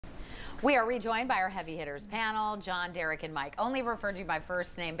We are rejoined by our heavy hitters panel, John, Derek, and Mike. Only referred to by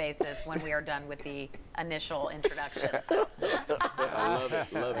first name basis when we are done with the initial introduction. So. I love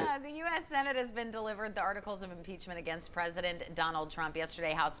it, love it. The U.S. Senate has been delivered the articles of impeachment against President Donald Trump.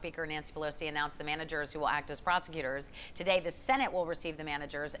 Yesterday, House Speaker Nancy Pelosi announced the managers who will act as prosecutors. Today, the Senate will receive the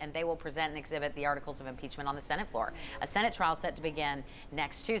managers, and they will present and exhibit the articles of impeachment on the Senate floor. A Senate trial set to begin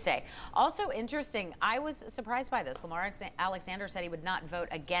next Tuesday. Also interesting, I was surprised by this. Lamar Alexander said he would not vote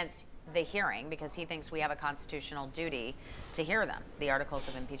against the hearing because he thinks we have a constitutional duty to hear them, the articles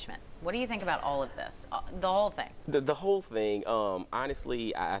of impeachment. What do you think about all of this, the whole thing? The whole thing,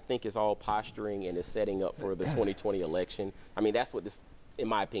 honestly, I think is all posturing and is setting up for the 2020 election. I mean, that's what this, in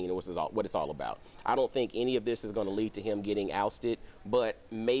my opinion, what it's all about. I don't think any of this is going to lead to him getting ousted, but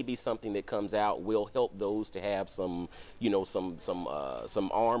maybe something that comes out will help those to have some, you know, some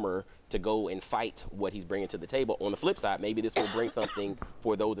armor to go and fight what he's bringing to the table. On the flip side, maybe this will bring something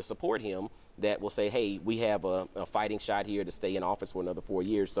for those that support him that will say, hey, we have a fighting shot here to stay in office for another 4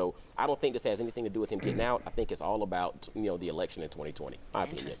 years. So I don't think this has anything to do with him getting out. I think it's all about, you know, the election in 2020.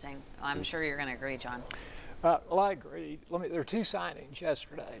 Interesting. I'm sure you're going to agree, John. Well, I agree. There are two signings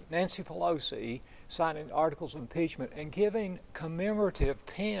yesterday. Nancy Pelosi signing articles of impeachment and giving commemorative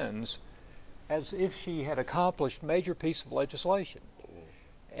pins as if she had accomplished major piece of legislation.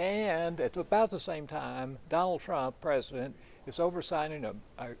 And at about the same time, Donald Trump, president, is over-signing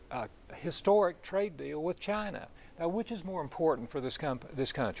a historic trade deal with China. Now, which is more important for this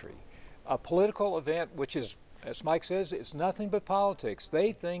country? A political event, which is, as Mike says, it's nothing but politics.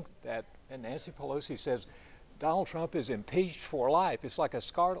 They think that, and Nancy Pelosi says, Donald Trump is impeached for life. It's like a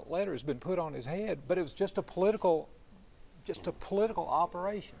scarlet letter has been put on his head, but it was just a political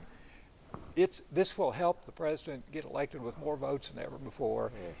operation. This will help the president get elected with more votes than ever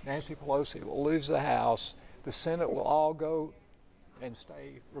before. Nancy Pelosi will lose the House. The Senate will all go and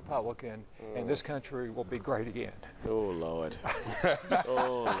stay Republican, and this country will be great again. Oh, Lord.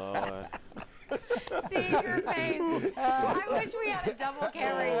 Oh, Lord. See your face. I wish we had a double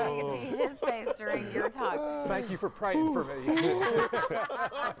camera so you could see his face during your talk. Thank you for praying for me.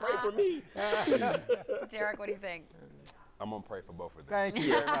 Pray for me. Derek, what do you think? I'm going to pray for both of them. Thank you.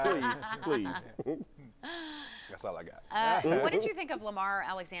 Yes, please. That's all I got. What did you think of Lamar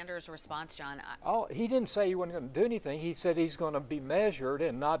Alexander's response, John? Oh, he didn't say he wasn't going to do anything. He said he's going to be measured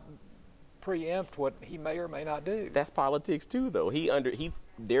and not preempt what he may or may not do. That's politics too, though.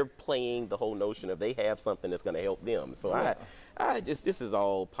 They're playing the whole notion of they have something that's going to help them. So this is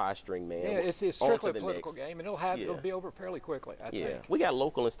all posturing, man. Yeah, it's strictly a political game, and it'll be over fairly quickly, I think. We got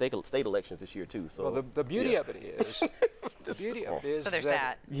local and state elections this year too. So well, the beauty of it is, so there's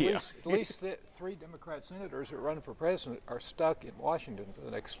that. At least 3 Democrat senators who are running for president are stuck in Washington for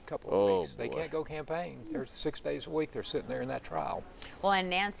the next couple of weeks. They can't go campaign. They're 6 days a week. They're sitting there in that trial. Well, and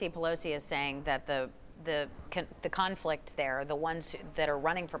Nancy Pelosi is saying that the conflict there, the ones that are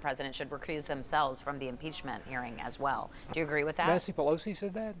running for president should recuse themselves from the impeachment hearing as well. Do you agree with that? Nancy Pelosi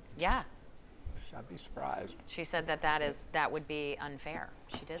said that? Yeah. I'd be surprised. She said that would be unfair.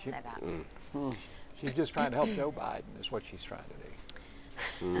 She did say that. She's just trying to help Joe Biden is what she's trying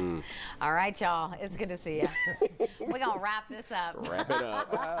to do. All right, y'all. It's good to see you. We're going to wrap this up. Wrap it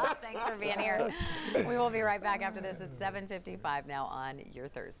up. Thanks for being here. We will be right back after this at 7:55 now on your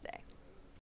Thursday.